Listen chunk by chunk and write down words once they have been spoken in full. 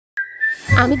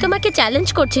আমি তোমাকে চ্যালেঞ্জ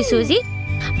করছি সুজি,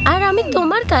 আর আমি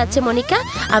তোমার কাছে মনিকা,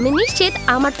 আমি নিশ্চিত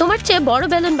আমার তোমার চেয়ে বড়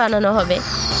বেলুন বানানো হবে।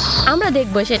 আমরা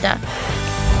দেখব সেটা।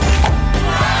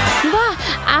 বাহ,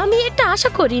 আমি এটা আশা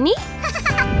করিনি।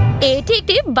 এটি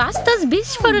একটি বাস্তাস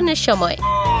বিস্ফোরণের সময়।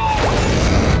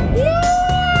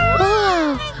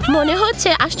 মনে হচ্ছে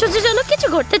আশ্চর্যজনক কিছু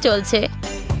ঘটতে চলছে।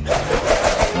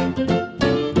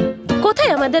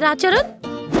 কোথায় আমাদের আচরণ?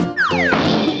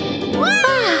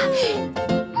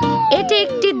 এটি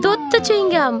একটি দত্ত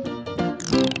চুইংগাম।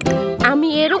 আমি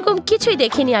এরকম কিছুই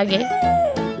দেখিনি আগে।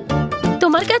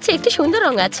 তোমার কাছে একটি সুন্দর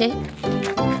রং আছে।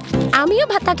 আমিও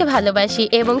তাকে ভালোবাসি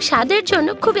এবং স্বাদের জন্য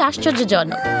খুবই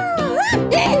আশ্চর্যজনক।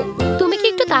 তুমি কি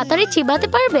একটু তাড়াতাড়ি চিবাতে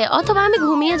পারবে, অথবা আমি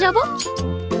ঘুমিয়ে যাব?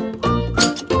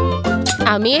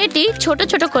 আমি এটি ছোট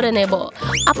ছোট করে নেব।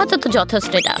 আপাতত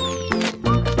যথেষ্ট এটা,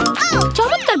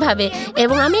 চমৎকার ভাবে।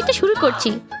 এবং আমি এটা শুরু করছি।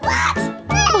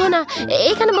 ও না,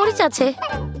 এখানে মরিচ আছে।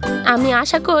 আমি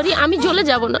আশা করি আমি জ্বলে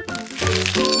যাব না।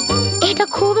 এটা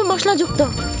খুবই মশলাযুক্ত।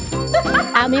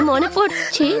 আমি মনে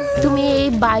করছি তুমি এই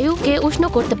বায়ুকে উষ্ণ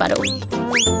করতে পারো।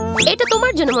 এটা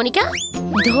তোমার জন্য মনিকা।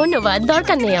 ধন্যবাদ,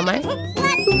 দরকার নেই আমার।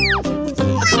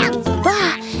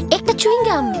 বাহ, একটা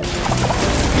চুইংগাম।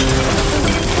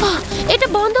 এটা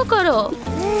বন্ধ করো।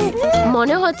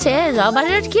 মনে হচ্ছে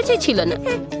রাবারের কিছুই ছিল না।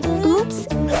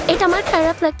 এটা আমার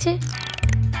খারাপ লাগছে।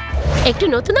 একটু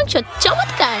নতুন অংশ,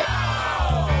 চমৎকার।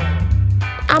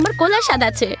 আমার কোলার স্বাদ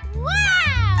আছে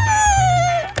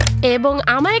এবং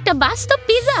আমার একটা বাস্তব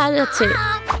পিৎজা আছে।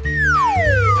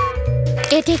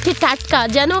 এটি একটি টাটকা,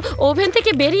 যেন ওভেন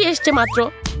থেকে বেরিয়ে এসছে মাত্র।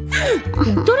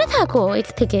 দূরে থাকো এর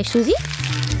থেকে সুজি।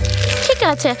 ঠিক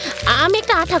আছে, আমি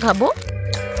একটা আটা খাবো।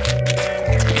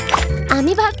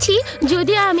 আমি ভাবছি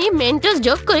যদি আমি মেন্টোস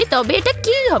যোগ করি তবে এটা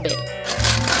কি হবে।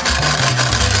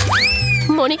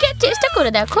 মনিকা, চেষ্টা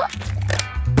করে দেখো।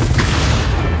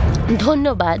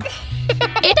 ধন্যবাদ,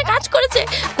 এটা কাজ করেছে।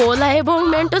 কোলা এবং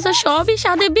মেন্টোসের সবই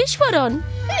স্বাদে বিস্ফোরণ।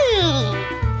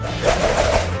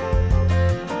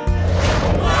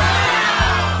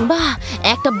 বাহ,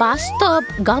 একটা বাস্তব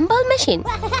গাম্বল মেশিন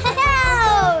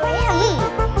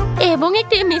এবং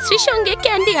একটি মিষ্টির সঙ্গে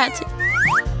ক্যান্ডি আছে।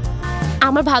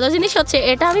 আমার ভালো জিনিস হচ্ছে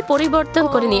এটা আমি পরিবর্তন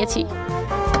করে নিয়েছি।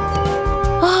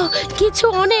 কিছু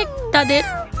অনেক তাদের।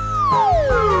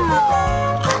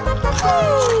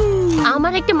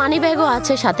 আমার একটি মানি ব্যাগও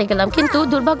আছে সাথে গেলাম, কিন্তু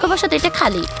দুর্ভাগ্যবশত এটা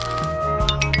খালি।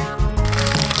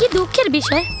 কি দুঃখের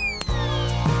বিষয়।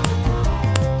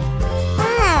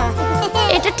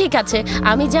 এটা ঠিক আছে,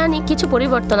 আমি জানি কিছু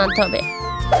পরিবর্তন আনতে হবে।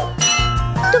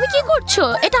 তুমি কি করছো?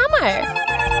 এটা আমার।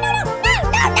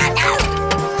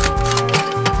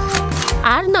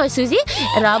 আর নয় সুজি,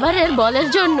 রাবারের বলের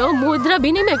জন্য মুদ্রা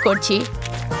বিনিময় করছি।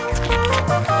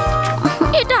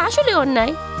 এটা আসলে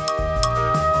অন্যায়।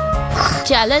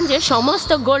 চ্যালেঞ্জে সমস্ত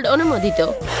গোল্ড অনুমোদিত।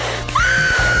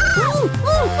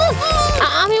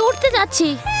 আমি উঠতে যাচ্ছি।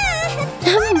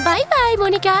 বাই বাই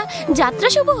মনিকা, যাত্রা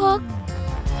শুভ হোক।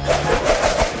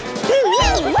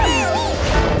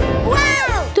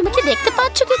 তুমি কি দেখতে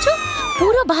পাচ্ছ কিছু?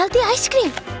 পুরো বালতি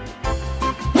আইসক্রিম।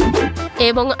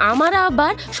 এবং আমার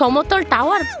আবার সমতল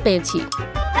টাওয়ার পেয়েছি।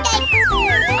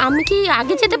 আমি কি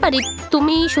আগে যেতে পারি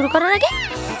তুমি শুরু করার আগে?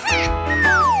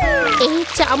 এই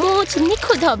চামচ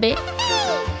নিখুঁত হবে।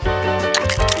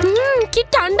 কি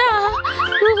ঠান্ডা।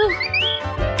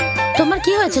 তোমার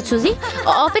কি হয়েছে সুজি?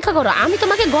 অপেক্ষা করো, আমি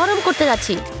তোমাকে গরম করতে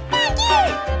যাচ্ছি।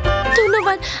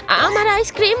 ধন্যবাদ। আমার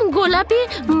আইসক্রিম গোলাপি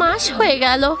মাস হয়ে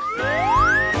গেল।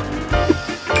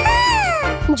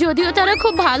 যদিও তারা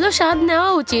খুব ভালো স্বাদ নেওয়া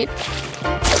উচিত।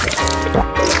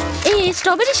 এই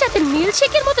স্ট্রবেরির সাথে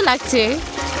মিল্কশেকের মতো লাগছে।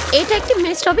 এটা একটি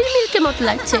স্ট্রবেরি মিল্কের মতো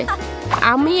লাগছে।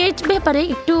 আমি এর ব্যাপারে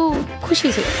একটু খুশি।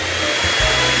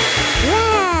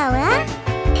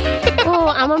 ও,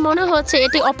 আমার মনে হচ্ছে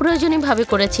এটি অপ্রয়োজনীয় ভাবে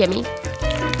করেছি আমি।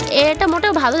 এটা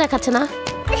মোটেও ভালো দেখাচ্ছে না।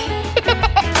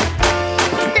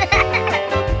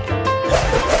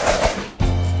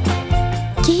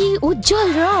 কি উজ্জ্বল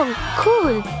রং,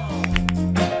 কুল।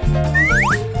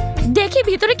 দেখি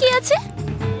ভিতরে কি আছে।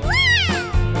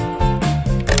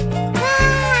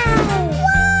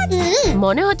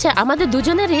 মনে হচ্ছে আমাদের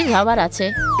দুজনেরই রাবার আছে।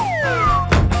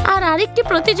 আর আরেকটি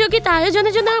প্রতিযোগিতা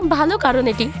আয়োজনের জন্য ভালো কারণ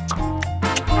এটি।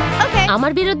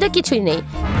 আমার বিরুদ্ধে কিছুই নেই।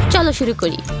 চলো শুরু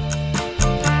করি।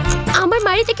 আমার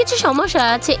বাড়িতে কিছু সমস্যা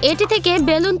আছে। এটি থেকে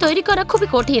বেলুন তৈরি করা খুবই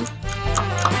কঠিন।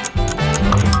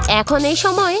 এখন এই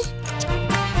সময়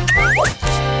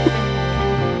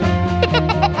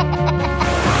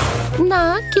না,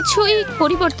 কিছুই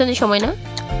পরিবর্তনের সময় না।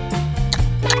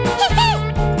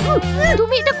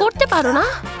 তুমি এটা করতে পারো না।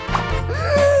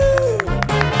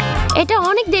 এটা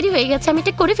অনেক দেরি হয়ে গেছে, আমি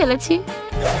এটা করে ফেলেছি।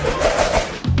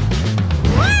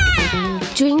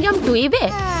 চুইংগাম টুইবে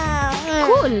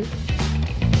কুল।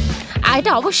 আর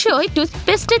এটা অবশ্যই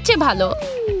টুথপেস্টের চেয়ে ভালো।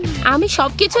 আমি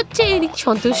সবকিছুর চেয়ে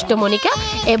সন্তুষ্ট মনিকা,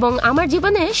 এবং আমার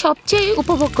জীবনে সবচেয়ে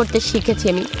উপভোগ করতে শিখেছি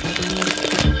আমি।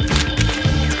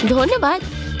 ধন্যবাদ।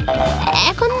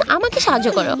 এখন আমাকে সাহায্য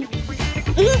করো।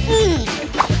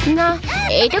 না,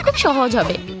 এটা খুব সহজ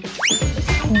হবে।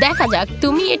 দেখা যাক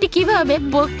তুমি এটি কিভাবে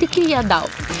প্রতিক্রিয়া দাও।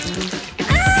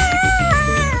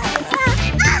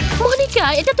 মনিকা,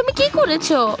 এটা তুমি কি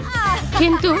করেছো?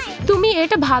 কিন্তু তুমি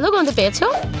এটা ভালো গন্ধ পেয়েছো।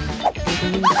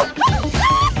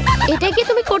 এটা কি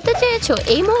তুমি করতে চেয়েছো?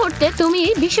 এই মুহূর্তে তুমি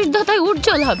বিশুদ্ধতায়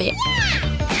উজ্জ্বল হবে।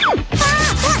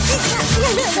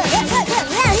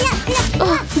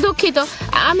 দুঃখিত,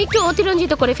 আমি একটু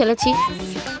অতিরঞ্জিত করে ফেলেছি।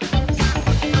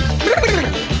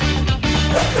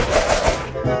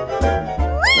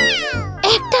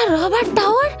 একটা রবার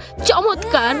টাওয়ার,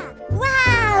 চমৎকার।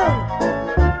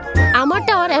 আমার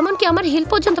টাওয়ার এমনকি আমার হিল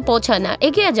পর্যন্ত পৌঁছায় না।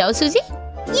 এগিয়ে যাও সুজি।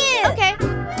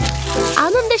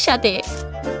 আনন্দের সাথে।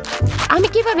 আমি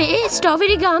কিভাবে এই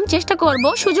স্ট্রবেরি গাম চেষ্টা করব,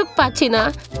 সুযোগ পাচ্ছি না।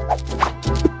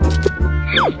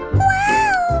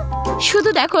 শুধু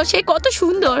দেখো সে কত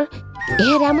সুন্দর।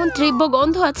 এর এমন তীব্র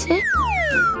গন্ধ আছে।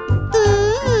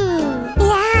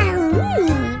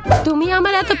 তুমি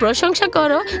আমার এত প্রশংসা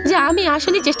করো যে আমি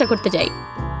আসলে চেষ্টা করতে চাই।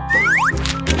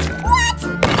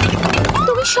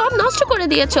 তুমি সব নষ্ট করে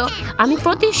দিয়েছো। আমি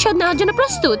প্রতিশোধ নেওয়ার জন্য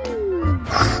প্রস্তুত।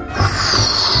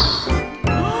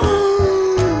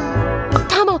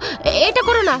 থামো, এটা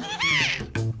করো না।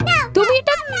 তুমি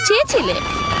এটা চেয়েছিলে।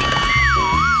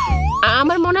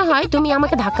 আমার মনে হয় তুমি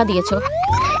আমাকে ধাক্কা দিয়েছো।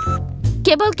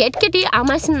 কেবল কেটকেটি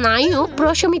আমার স্নায়ু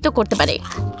প্রশমিত করতে পারে।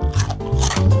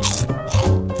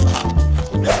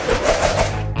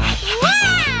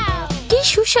 কি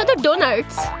সুস্বাদু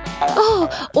ডোনাটস। ও,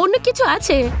 অন্য কিছু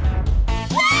আছে।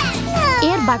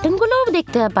 এর বাটনগুলো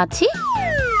দেখতে পাচ্ছি।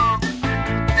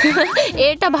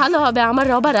 এটা ভালো হবে, আমার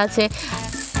রবার আছে।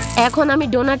 এখন আমি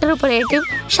ডোনাটের উপরে এটি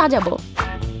সাজাবো।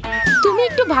 তুমি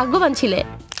একটু ভাগ্যবান ছিলে,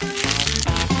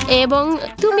 এবং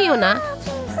তুমিও না।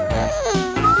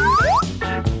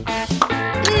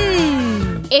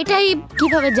 এটাই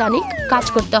কিভাবে জানি কাজ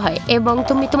করতে হয়, এবং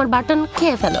তুমি তোমার বাটন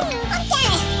খেয়ে ফেলো।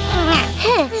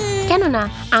 হ্যাঁ, কেন না?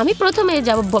 আমি প্রথমে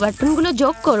যাব, বাটনগুলো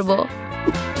যোগ করব।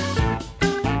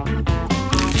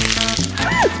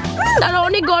 তারা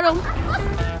অনেক গরম।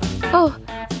 ও,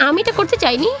 আমি এটা করতে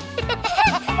চাইনি,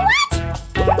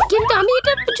 কিন্তু আমি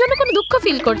এটার জন্য কোনো দুঃখ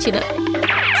ফিল করছি না।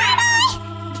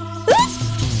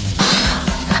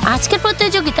 আজকের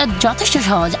প্রতিযোগিতা যথেষ্ট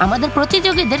সহজ। আমাদের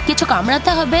প্রতিযোগীদের কিছু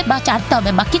কামড়াতে হবে বা চাটতে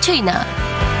হবে বা কিছুই না।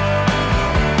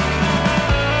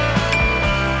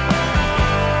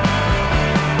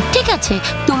 ঠিক আছে,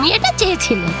 তুমি এটা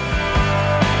চেয়েছিলে।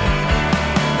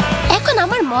 এখন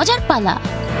আমার মজার পালা।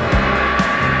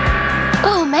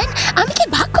 ও ম্যান, আমি কি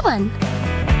ভাগ্যবান।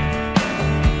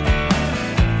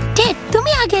 টেড,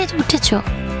 তুমি আগে উঠেছো।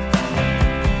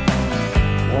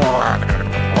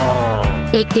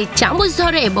 একটি চামচ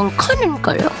ধরো এবং খনন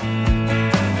করো।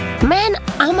 ম্যান,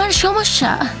 আমার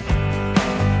সমস্যা।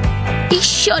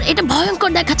 ঈশ্বর, এটা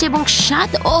ভয়ঙ্কর দেখাচ্ছে এবং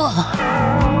স্বাদ। ও,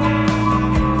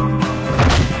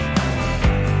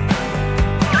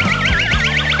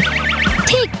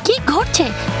 ঠিক কি ঘটছে?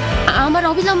 আমার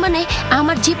অবিলম্বনে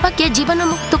আমার জিহ্বাকে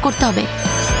জীবাণুমুক্ত করতে হবে।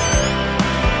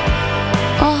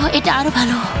 ও, এটা আরো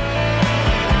ভালো।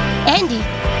 অ্যান্ডি,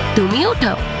 তুমি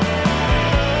উঠাও।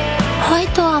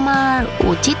 হয়তো আমার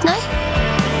উচিত নয়।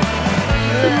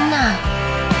 না,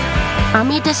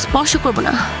 আমি এটা স্পর্শ করব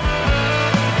না।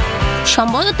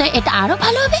 সম্ভবত এটা আরো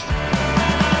ভালো হবে।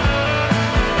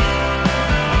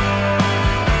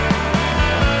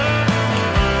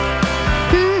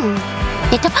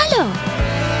 এটা ভালো।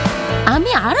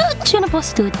 আমি আরো জন্য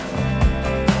প্রস্তুত।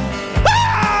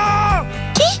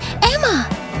 কি এমা,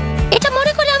 এটা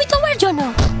মনে করে আমি তোমার জন্য।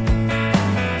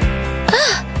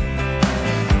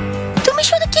 তুমি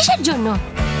শুধু কিসের জন্য?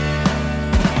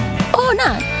 ও না,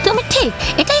 তুমি ঠিক,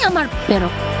 এটাই আমার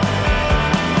প্রেরক।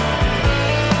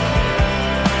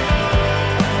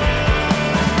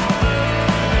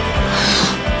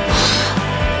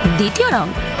 দ্বিতীয়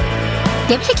রাউন্ড।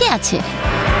 টেবিলে কি আছে?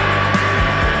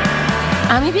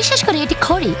 আমি বিশ্বাস করি এটি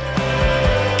খড়ি।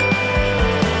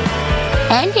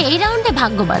 অ্যান্ড এই রাউন্ডে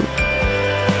ভাগ্যবান।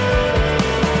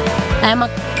 আমার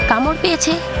কামড়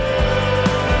পেয়েছে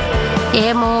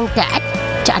এবং ট্যাট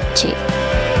চাটছে।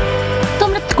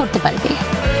 তোমরা করতে পারবে।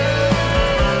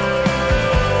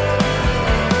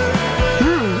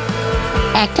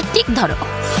 একটা টিক ধরো।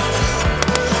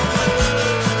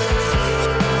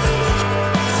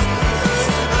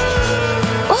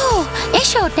 ও,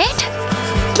 এসো ট্যাট।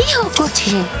 কি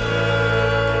করছে?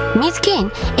 মিস গ্রিন,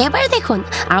 এবারে দেখুন,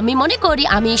 আমি মনে করি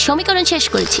আমি সমীকরণ শেষ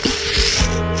করেছি।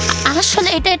 আসলে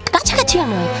এটা কাছাকাছিও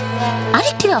নয়,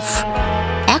 আরেকটি অফ।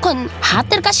 এখন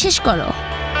হাতের কাজ শেষ করো।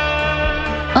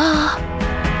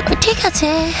 ঠিক আছে।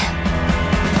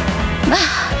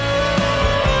 বাহ,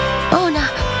 ও না,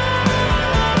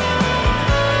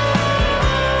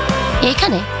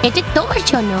 এখানে এটি তোমার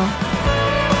জন্য।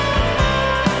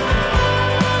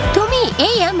 তুমি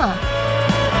এই এমা,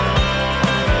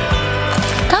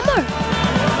 কামড়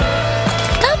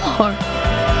কামড়।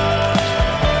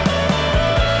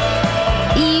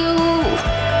 ইউ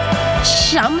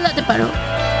সামলাতে পারো।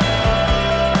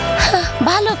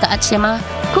 ভালো কাজ মা,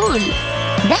 কুল।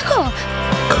 দেখো,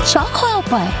 শখ হওয়া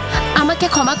উপায়। আমাকে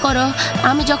ক্ষমা করো,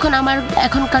 আমি যখন আমার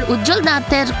এখনকার উজ্জ্বল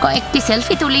দাঁতের কয়েকটি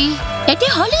সেলফি তুলি। এটি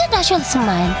হলিউড আসল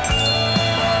স্মাইল।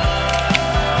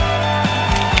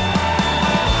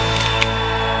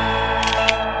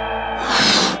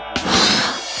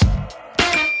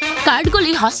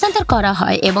 কার্ডগুলি হস্তান্তর করা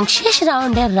হয় এবং শেষ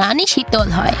রাউন্ডে রানী শীতল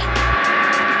হয়।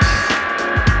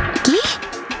 কি?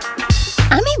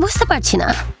 আমি বুঝতে পারছি না,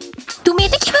 তুমি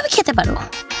এটা কিভাবে খেতে পারো?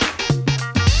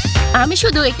 আমি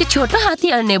শুধু একটি ছোট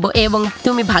হাতিয়ার নেব এবং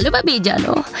তুমি ভালোভাবেই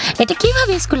জানো এটা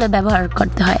কিভাবে স্কুলে ব্যবহার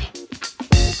করতে হয়।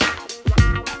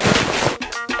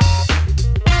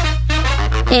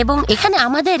 এবং এখানে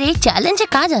আমাদের এই চ্যালেঞ্জে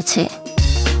কাজ আছে।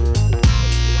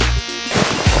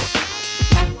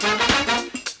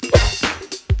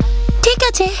 ঠিক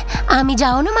আছে, আমি যা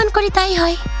অনুমান করি তাই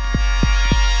হয়।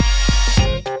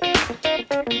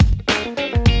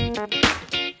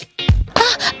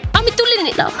 আমি তুলে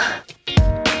নিলাম।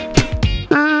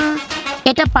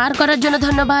 এটা পার করার জন্য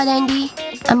ধন্যবাদ অ্যান্ডি,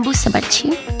 আমি বুঝতে পারছি।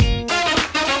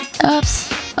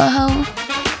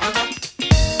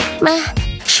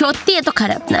 সত্যি এত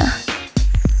খারাপ না।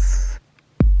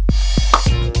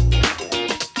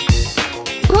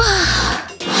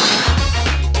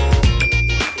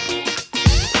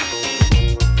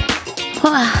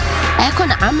 এখন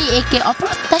আমি একে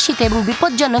অপ্রত্যাশিত এবং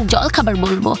বিপজ্জনক জলখাবার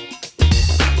বলবো।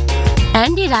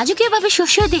 অ্যান্ডি রাজকীয়ভাবে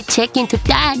শস্য দিচ্ছে, কিন্তু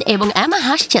ট্যাড এবং এমা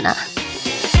হাসছে না।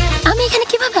 আমি এখানে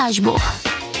কিভাবে আসবো?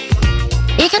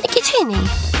 এখানে কিছুই নেই।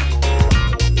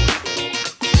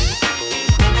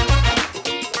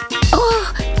 ও,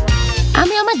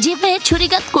 আমি আমার জিভে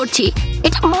ছুরিঘাত করছি।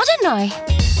 এটা মজা নয়।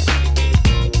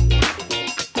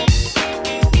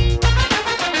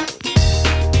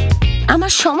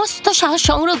 আমার সমস্ত সাহস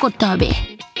সংগ্রহ করতে হবে।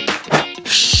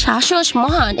 সাহস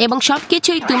মহান এবং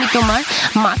সবকিছুই তুমি তোমার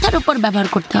মাথার উপর ব্যবহার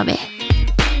করতে হবে।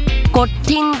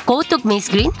 কঠিন কৌতুক মিস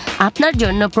গ্রিন, আপনার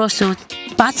জন্য প্রস্তুত।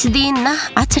 5 দিন না?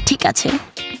 আচ্ছা ঠিক আছে।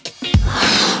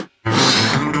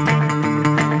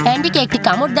 অ্যান্ডিকে একটি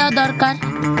কামড় দেওয়া দরকার।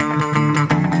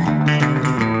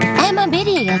 এমা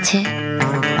বেরিয়ে গেছে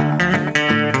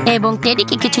এবং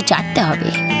টেডিকে কিছু চাটতে হবে।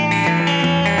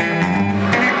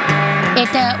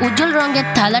 এটা উজ্জ্বল রঙের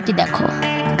থালাটি দেখো,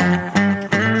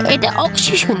 এটা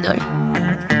অবশ্যই সুন্দর।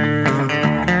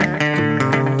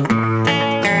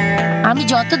 আমি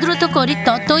যত দ্রুত করি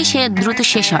ততই সে দ্রুত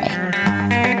শেষ হয়।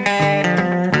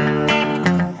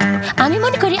 আমি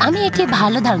মনে করি আমি এটি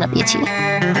ভালো ধারণা পেয়েছি।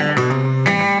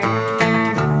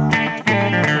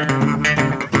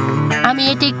 আমি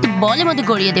এটি একটি বলের মধ্যে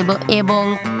গড়িয়ে দেব এবং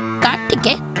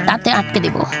কাঠটিকে তাতে আটকে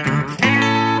দেব।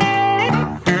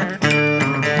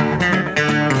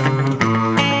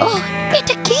 ও,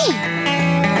 এটা কি?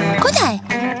 কোথায়?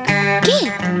 কি?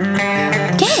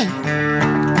 কে?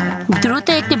 দ্রুত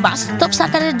একটি বাস্তব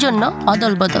সাকারের জন্য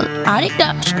অদল বদল। আর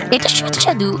এটা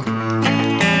সুস্বাদু।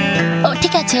 ও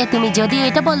ঠিক আছে, তুমি যদি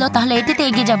এটা বলো তাহলে এটিতে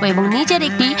এগিয়ে যাবো এবং নিজের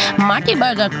একটি মাটি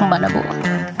বার্গার বানাবো।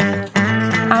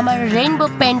 আমার রেইনবো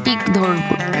প্যান্টিক ধরব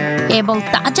এবং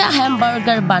তাজা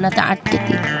হ্যামবার্গার বানাতে আটকে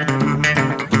দিই।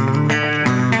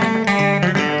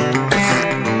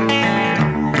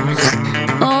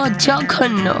 ও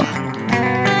জঘন্য!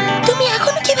 তুমি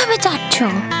এখনো কিভাবে চাচ্ছ?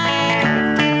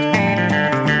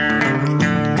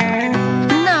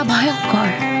 না, ভয়ঙ্কর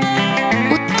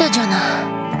উত্তেজনা।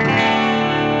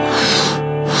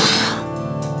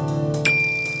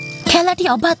 খেলাটি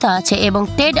অব্যাহত আছে এবং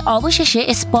টেড অবশেষে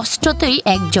স্পষ্টতই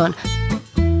একজন,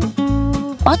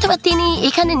 অথবা তিনি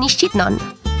এখানে নিশ্চিত নন।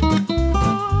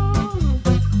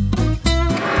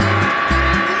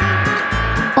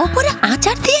 ওপরে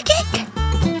আচার দিয়ে কেক?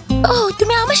 ও,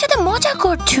 তুমি আমার সাথে মজা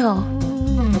করছো।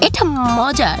 এটা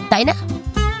মজা, তাই না?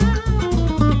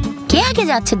 কে আগে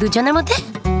যাচ্ছে দুজনের মধ্যে?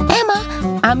 এমা,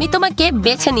 আমি তোমাকে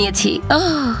বেছে নিয়েছি। ও,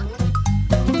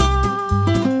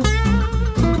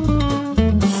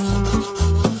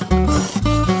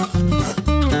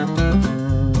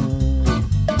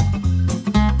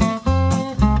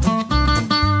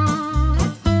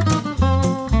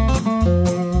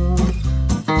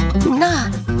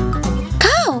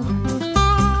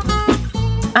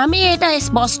 আমি এটা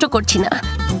স্পষ্ট করছি না,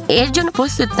 এর জন্য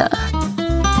প্রস্তুত না।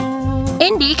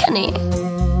 এন্ডি এখানে,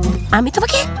 আমি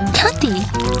তোমাকে খাতি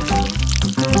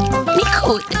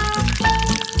নিখুঁত।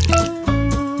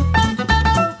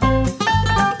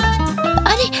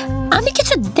 আরে আমি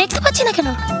কিছু দেখতে পাচ্ছি না কেন?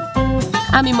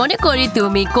 আমি মনে করি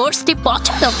তুমি কোর্সটি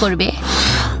পছন্দ করবে।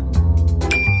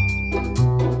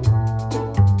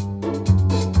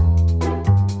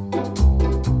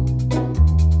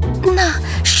 না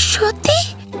সত্যি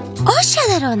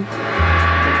অসাধারণ।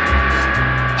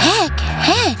 হ্যাঁ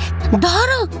হ্যাঁ,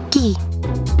 ধরো কি,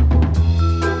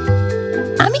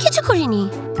 আমি কিছু করিনি।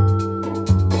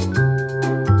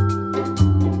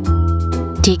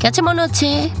 ঠিক আছে মনে হচ্ছে।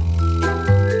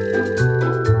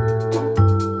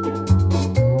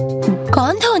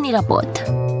 গন্ধ নিরাপদ।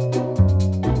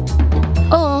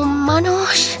 ও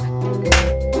মানুষ,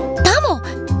 থামো,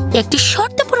 একটি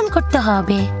শর্ত পূরণ করতে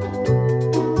হবে।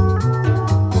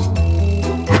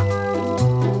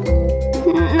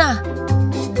 না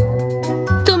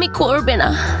তুমি করবে না।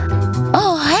 ও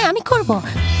হ্যাঁ আমি করব।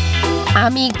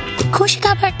 আমি খুশি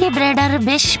খাবারটি ব্রেডার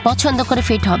বেশ পছন্দ করে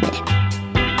ফিট হবে।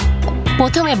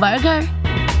 প্রথমে বার্গার,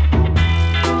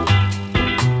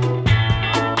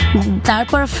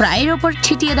 তারপর ফ্রাইয়ের ওপর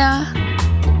ছিটিয়ে দেওয়া,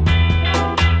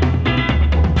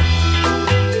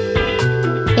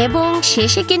 এবং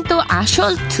শেষে কিন্তু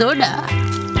আসল সোডা।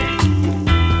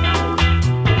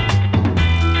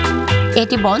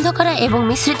 এটি বন্ধ করা এবং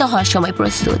মিশ্রিত হওয়ার সময়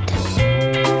প্রস্তুত।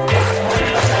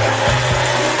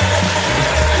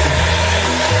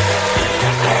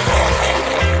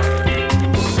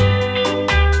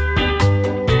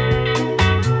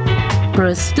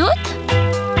 প্রস্তুত।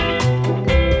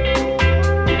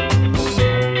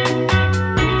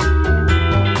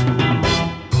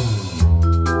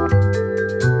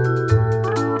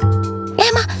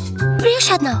 এমা প্রিয়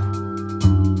স্বাদ নাও।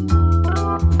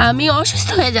 আমি অসুস্থ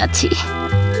হয়ে যাচ্ছি।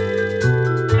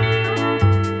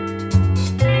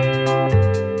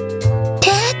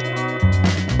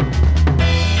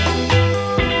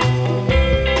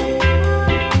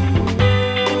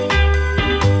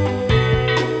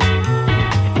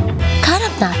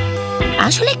 খারাপ না,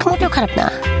 আসলে মোটেও খারাপ না।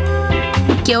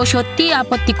 কেউ সত্যি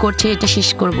আপত্তি করছে এটা শেষ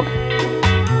করব।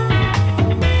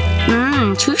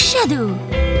 সুস্বাদু।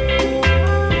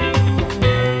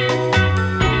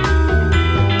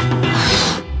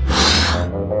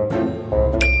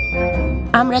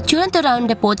 আমরা চূড়ান্ত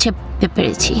রাউন্ডে পৌঁছে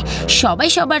পেরেছি। সবাই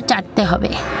সবার চাটতে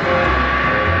হবে।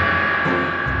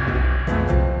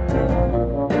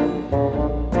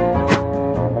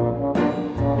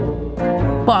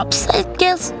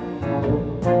 পপসাইকেলস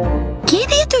কি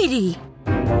দিয়ে তৈরি?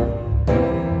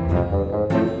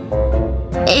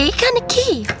 এইখানে কি?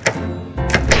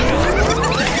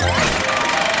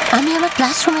 আমি আমার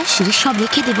ক্লাসরুমে সিঁড়ি সব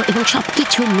রেখে দেব এবং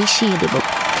সবকিছু মিশিয়ে দেব।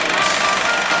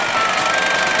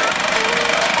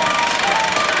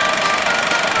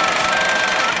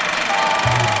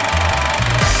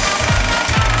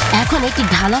 এখন একটি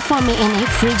ঢালা ফর্মে এনে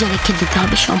ফ্রিজে রেখে দিতে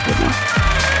হবে। সম্পূর্ণ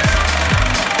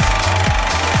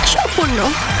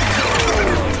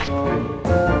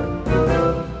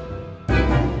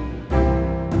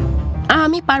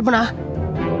আমি পারবো না।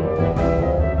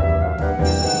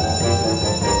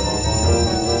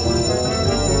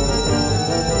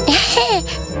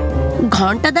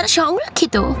 ঘন্টা দ্বারা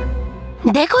সংরক্ষিত।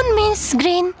 দেখুন মিস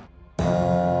গ্রিন,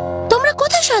 তোমরা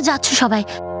কোথায় যাচ্ছ সবাই?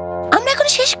 আমরা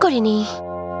এখনো শেষ করিনি।